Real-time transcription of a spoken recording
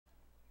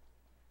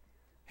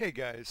Hey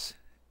guys,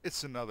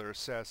 it's another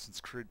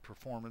Assassin's Creed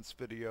performance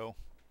video,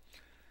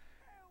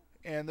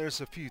 and there's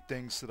a few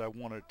things that I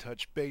want to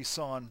touch base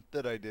on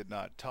that I did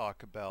not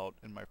talk about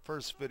in my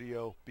first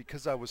video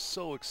because I was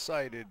so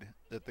excited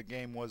that the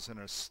game wasn't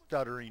a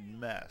stuttering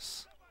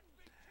mess.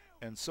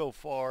 And so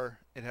far,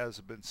 it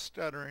hasn't been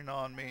stuttering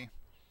on me.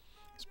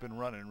 It's been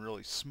running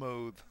really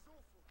smooth.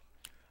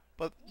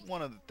 But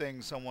one of the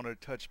things I want to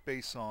touch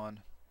base on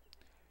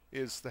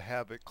is the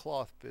Havoc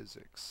cloth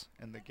physics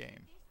in the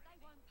game.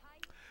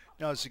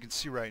 Now, as you can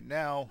see right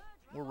now,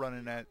 we're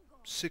running at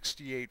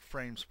 68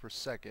 frames per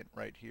second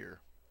right here.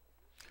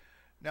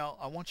 Now,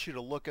 I want you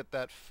to look at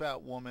that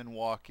fat woman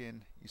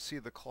walking. You see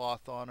the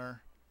cloth on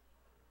her?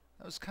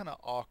 That was kind of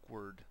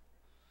awkward.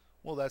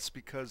 Well, that's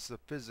because the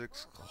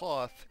physics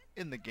cloth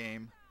in the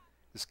game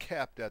is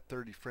capped at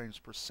 30 frames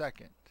per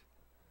second.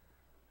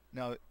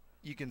 Now,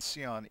 you can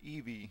see on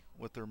Evie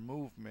with her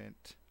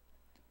movement,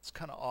 it's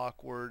kind of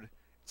awkward.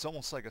 It's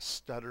almost like a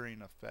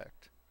stuttering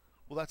effect.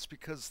 Well, that's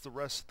because the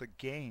rest of the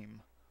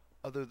game,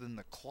 other than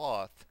the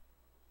cloth,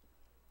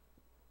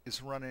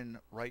 is running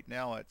right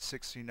now at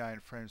 69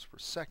 frames per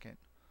second,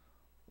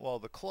 while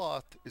the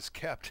cloth is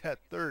capped at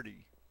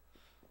 30.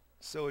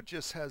 So it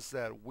just has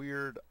that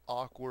weird,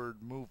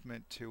 awkward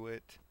movement to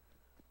it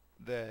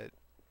that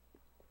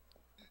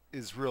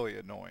is really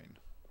annoying.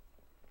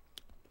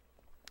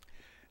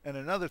 And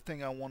another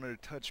thing I wanted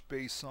to touch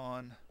base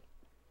on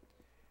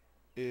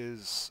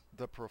is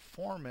the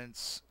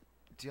performance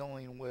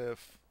dealing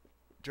with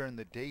during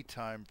the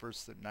daytime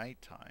versus the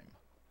nighttime.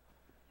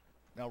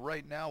 Now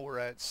right now we're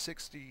at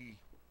 70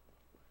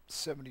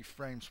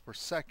 frames per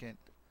second.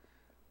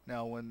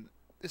 Now when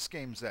this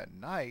game's at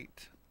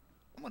night,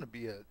 I'm going to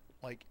be at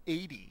like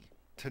 80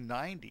 to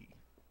 90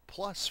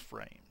 plus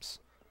frames.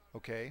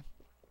 Okay?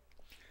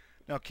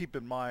 Now keep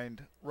in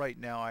mind, right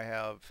now I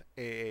have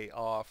AA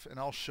off, and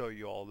I'll show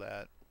you all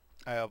that.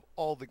 I have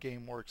all the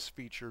GameWorks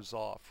features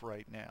off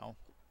right now.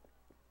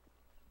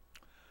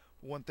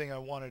 One thing I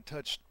want to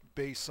touch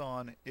base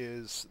on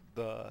is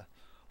the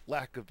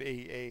lack of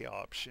AA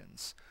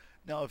options.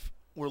 Now if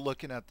we're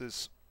looking at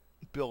this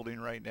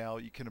building right now,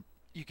 you can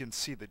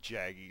see the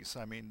jaggies.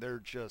 I mean,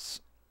 they're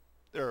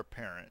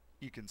apparent.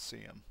 You can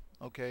see them.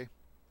 Okay?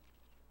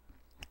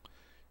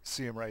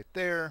 See them right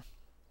there.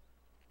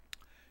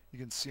 You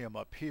can see them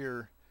up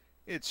here.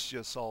 It's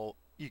just all,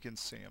 you can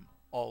see them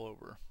all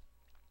over.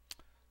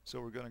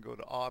 So we're going to go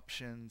to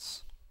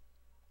options,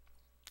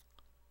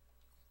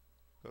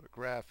 go to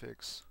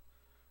graphics.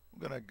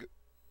 We're going to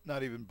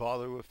not even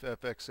bother with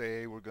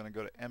FXAA. We're going to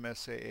go to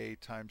MSAA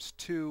times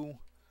 2.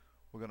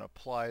 We're going to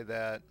apply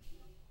that.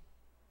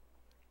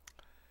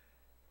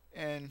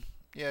 And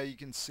yeah, you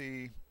can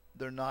see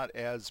they're not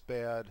as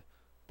bad,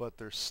 but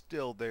they're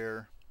still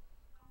there.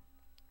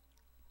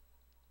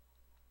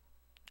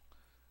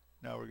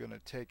 Now we're going to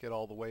take it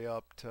all the way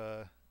up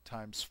to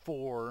times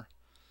 4,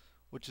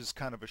 which is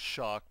kind of a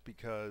shock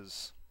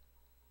because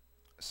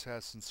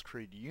Assassin's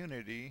Creed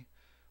Unity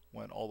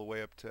went all the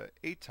way up to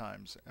 8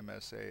 times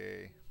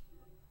MSAA.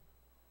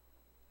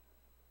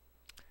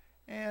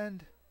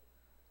 And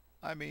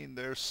I mean,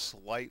 they're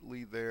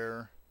slightly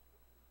there,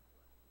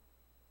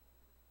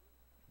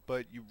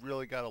 but you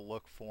really got to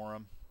look for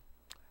them.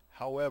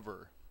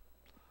 However,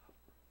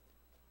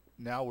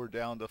 now we're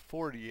down to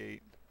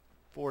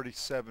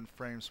 47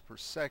 frames per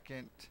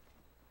second,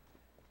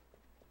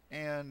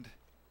 and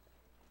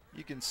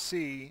you can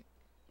see,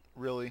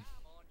 really,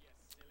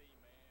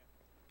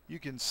 you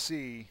can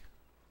see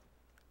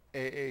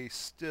AA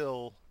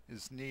still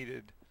is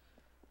needed,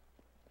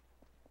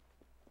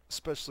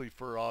 especially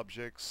for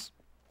objects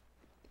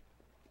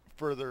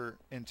further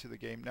into the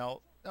game.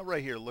 Now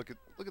right here, look at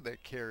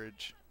that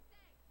carriage.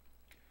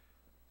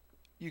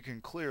 You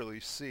can clearly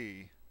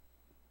see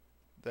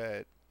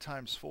that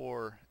times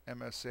 4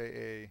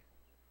 MSAA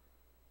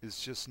is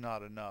just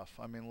not enough.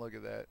 I mean, look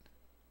at that.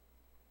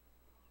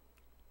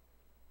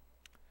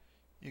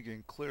 You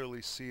can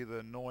clearly see the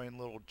annoying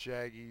little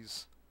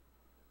jaggies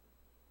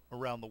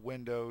around the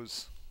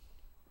windows.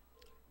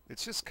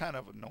 It's just kind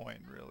of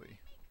annoying, really.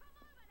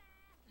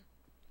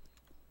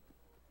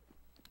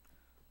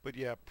 But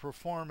yeah,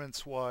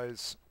 performance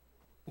wise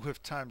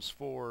with times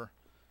 4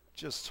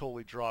 just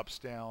totally drops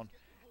down,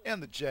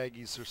 and the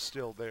jaggies are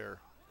still there,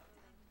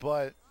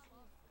 but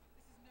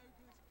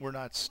we're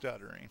not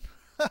stuttering.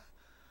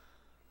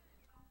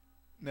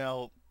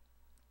 Now,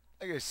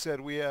 like I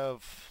said, we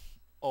have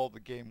all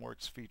the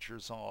GameWorks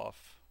features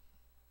off,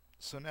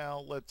 so now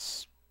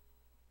let's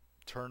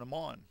turn them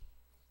on,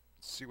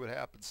 see what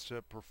happens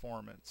to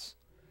performance.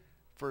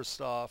 First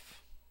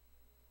off,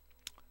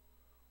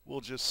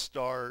 we'll just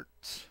start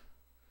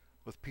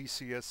with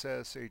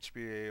PCSS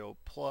HBAO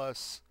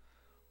plus.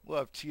 We'll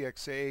have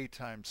TXAA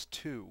times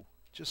 2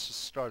 just to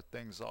start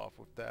things off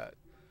with that.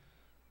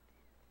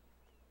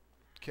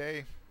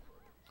 Okay,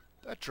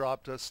 that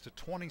dropped us to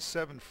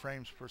 27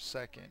 frames per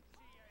second.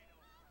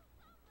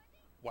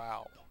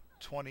 Wow,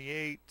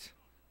 28,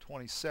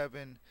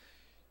 27.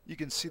 You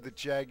can see the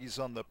jaggies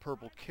on the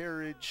purple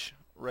carriage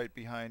right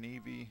behind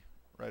Evie,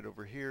 right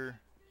over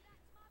here.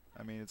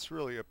 I mean, it's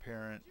really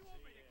apparent.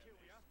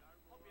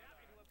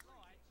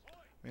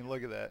 I mean,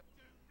 look at that.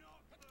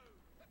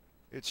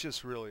 It's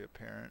just really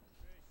apparent.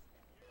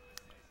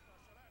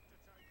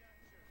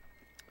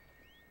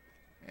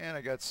 And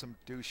I got some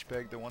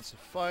douchebag that wants to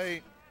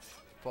fight,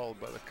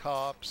 followed by the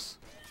cops.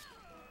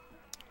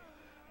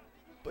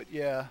 But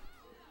yeah,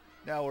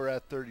 now we're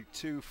at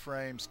 32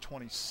 frames,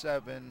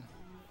 27.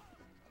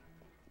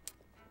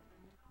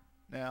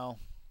 Now,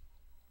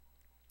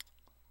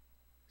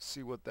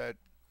 see what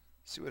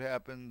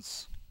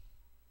happens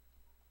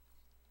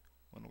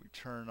when we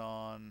turn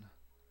on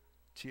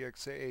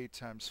TXAA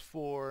times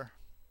 4.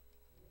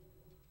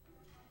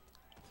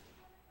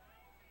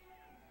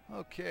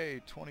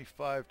 Okay,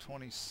 25,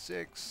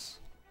 26.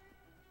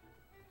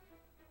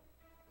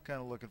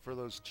 Kind of looking for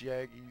those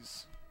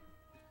jaggies.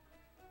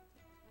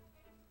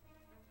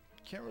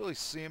 Can't really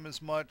see them as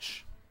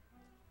much.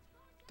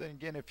 Then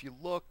again, if we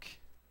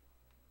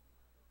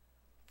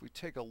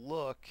take a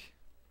look,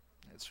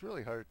 it's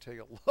really hard to take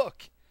a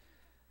look.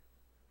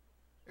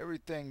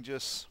 Everything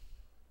just,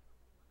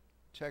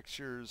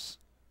 textures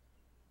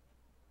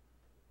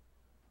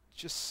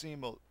just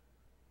seem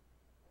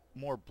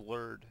more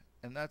blurred.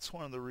 And that's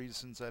one of the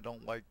reasons I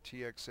don't like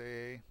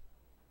TXAA.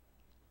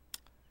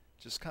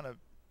 Just kind of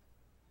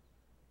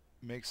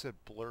makes it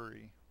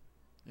blurry.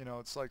 You know,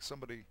 it's like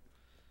somebody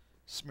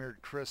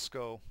smeared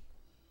Crisco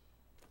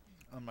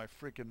on my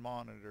freaking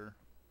monitor.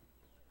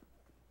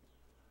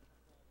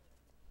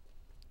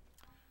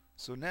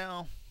 So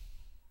now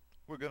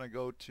we're going to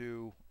go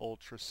to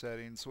ultra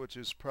settings, which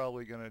is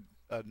probably going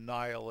to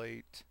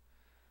annihilate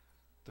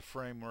the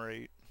frame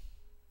rate.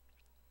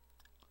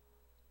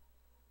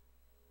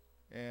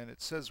 And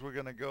it says we're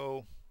going to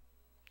go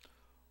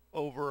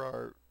over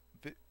our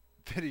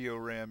video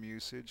RAM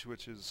usage,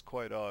 which is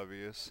quite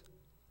obvious.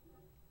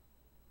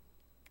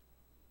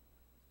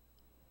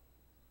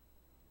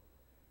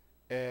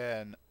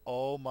 And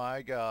oh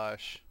my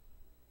gosh,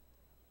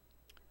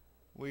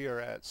 we are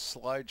at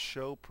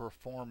slideshow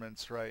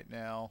performance right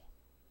now.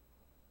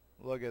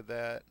 Look at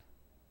that.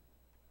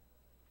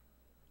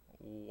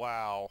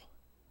 Wow.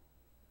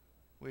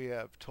 We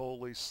have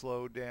totally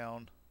slowed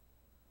down.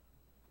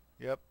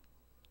 Yep.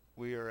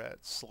 We are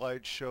at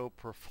slideshow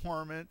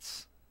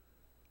performance.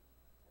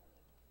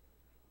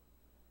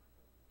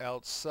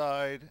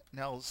 Outside.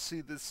 Now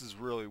see, this is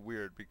really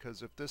weird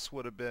because if this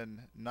would have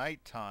been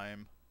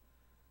nighttime,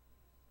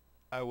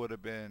 I would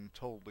have been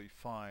totally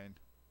fine.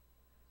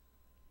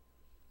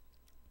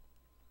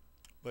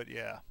 But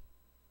yeah.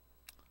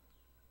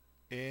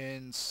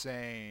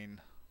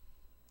 Insane.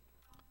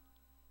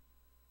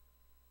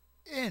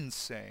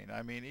 Insane.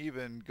 I mean,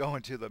 even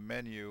going to the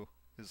menu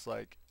is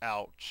like,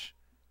 ouch.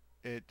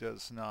 It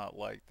does not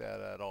like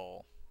that at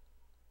all.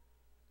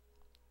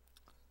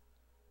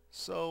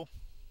 So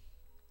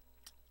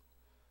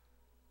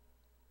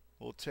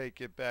we'll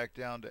take it back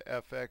down to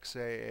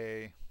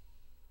FXAA.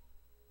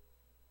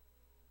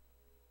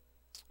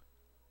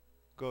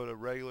 Go to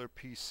regular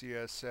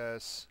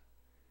PCSS,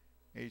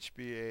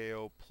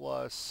 HBAO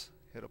plus,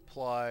 hit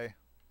apply.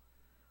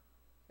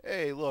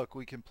 Hey, look,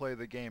 we can play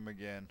the game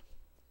again.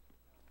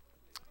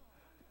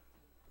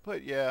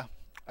 But yeah,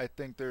 I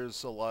think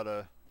there's a lot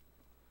of,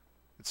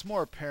 it's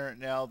more apparent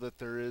now that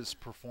there is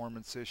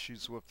performance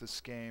issues with this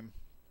game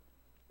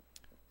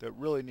that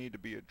really need to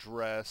be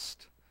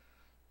addressed.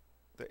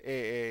 The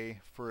AA,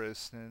 for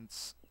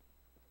instance,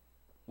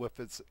 with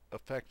its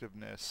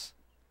effectiveness,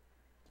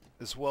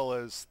 as well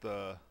as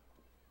the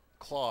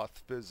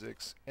cloth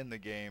physics in the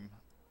game.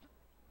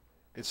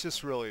 It's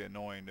just really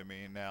annoying to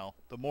me now.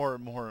 The more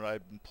and more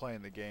I've been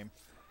playing the game,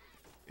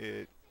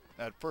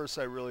 at first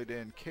I really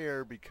didn't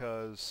care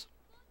because,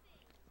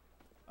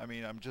 I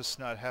mean, I'm just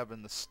not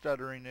having the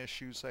stuttering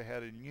issues I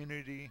had in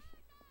Unity.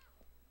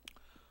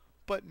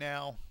 But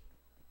now,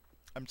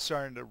 I'm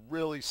starting to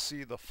really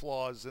see the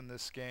flaws in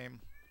this game.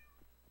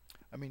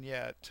 I mean,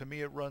 yeah, to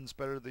me it runs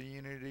better than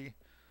Unity,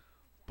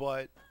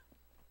 but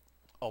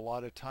a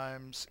lot of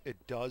times it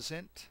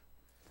doesn't.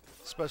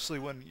 Especially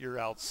when you're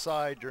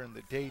outside during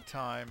the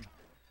daytime,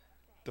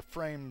 the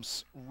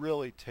frames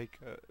really take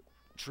a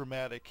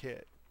dramatic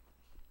hit.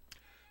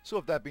 So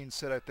with that being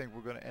said, I think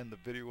we're going to end the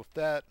video with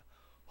that.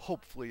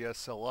 Hopefully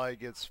SLI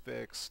gets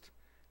fixed,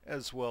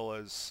 as well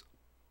as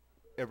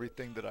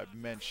everything that I've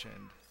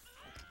mentioned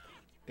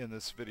in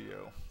this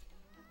video.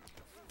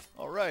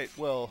 Alright,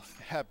 well,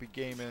 happy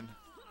gaming.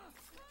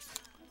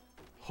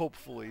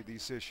 Hopefully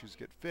these issues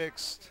get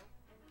fixed.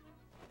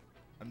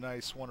 A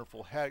nice,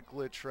 wonderful hat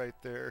glitch right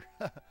there.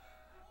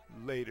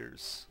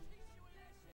 Laters.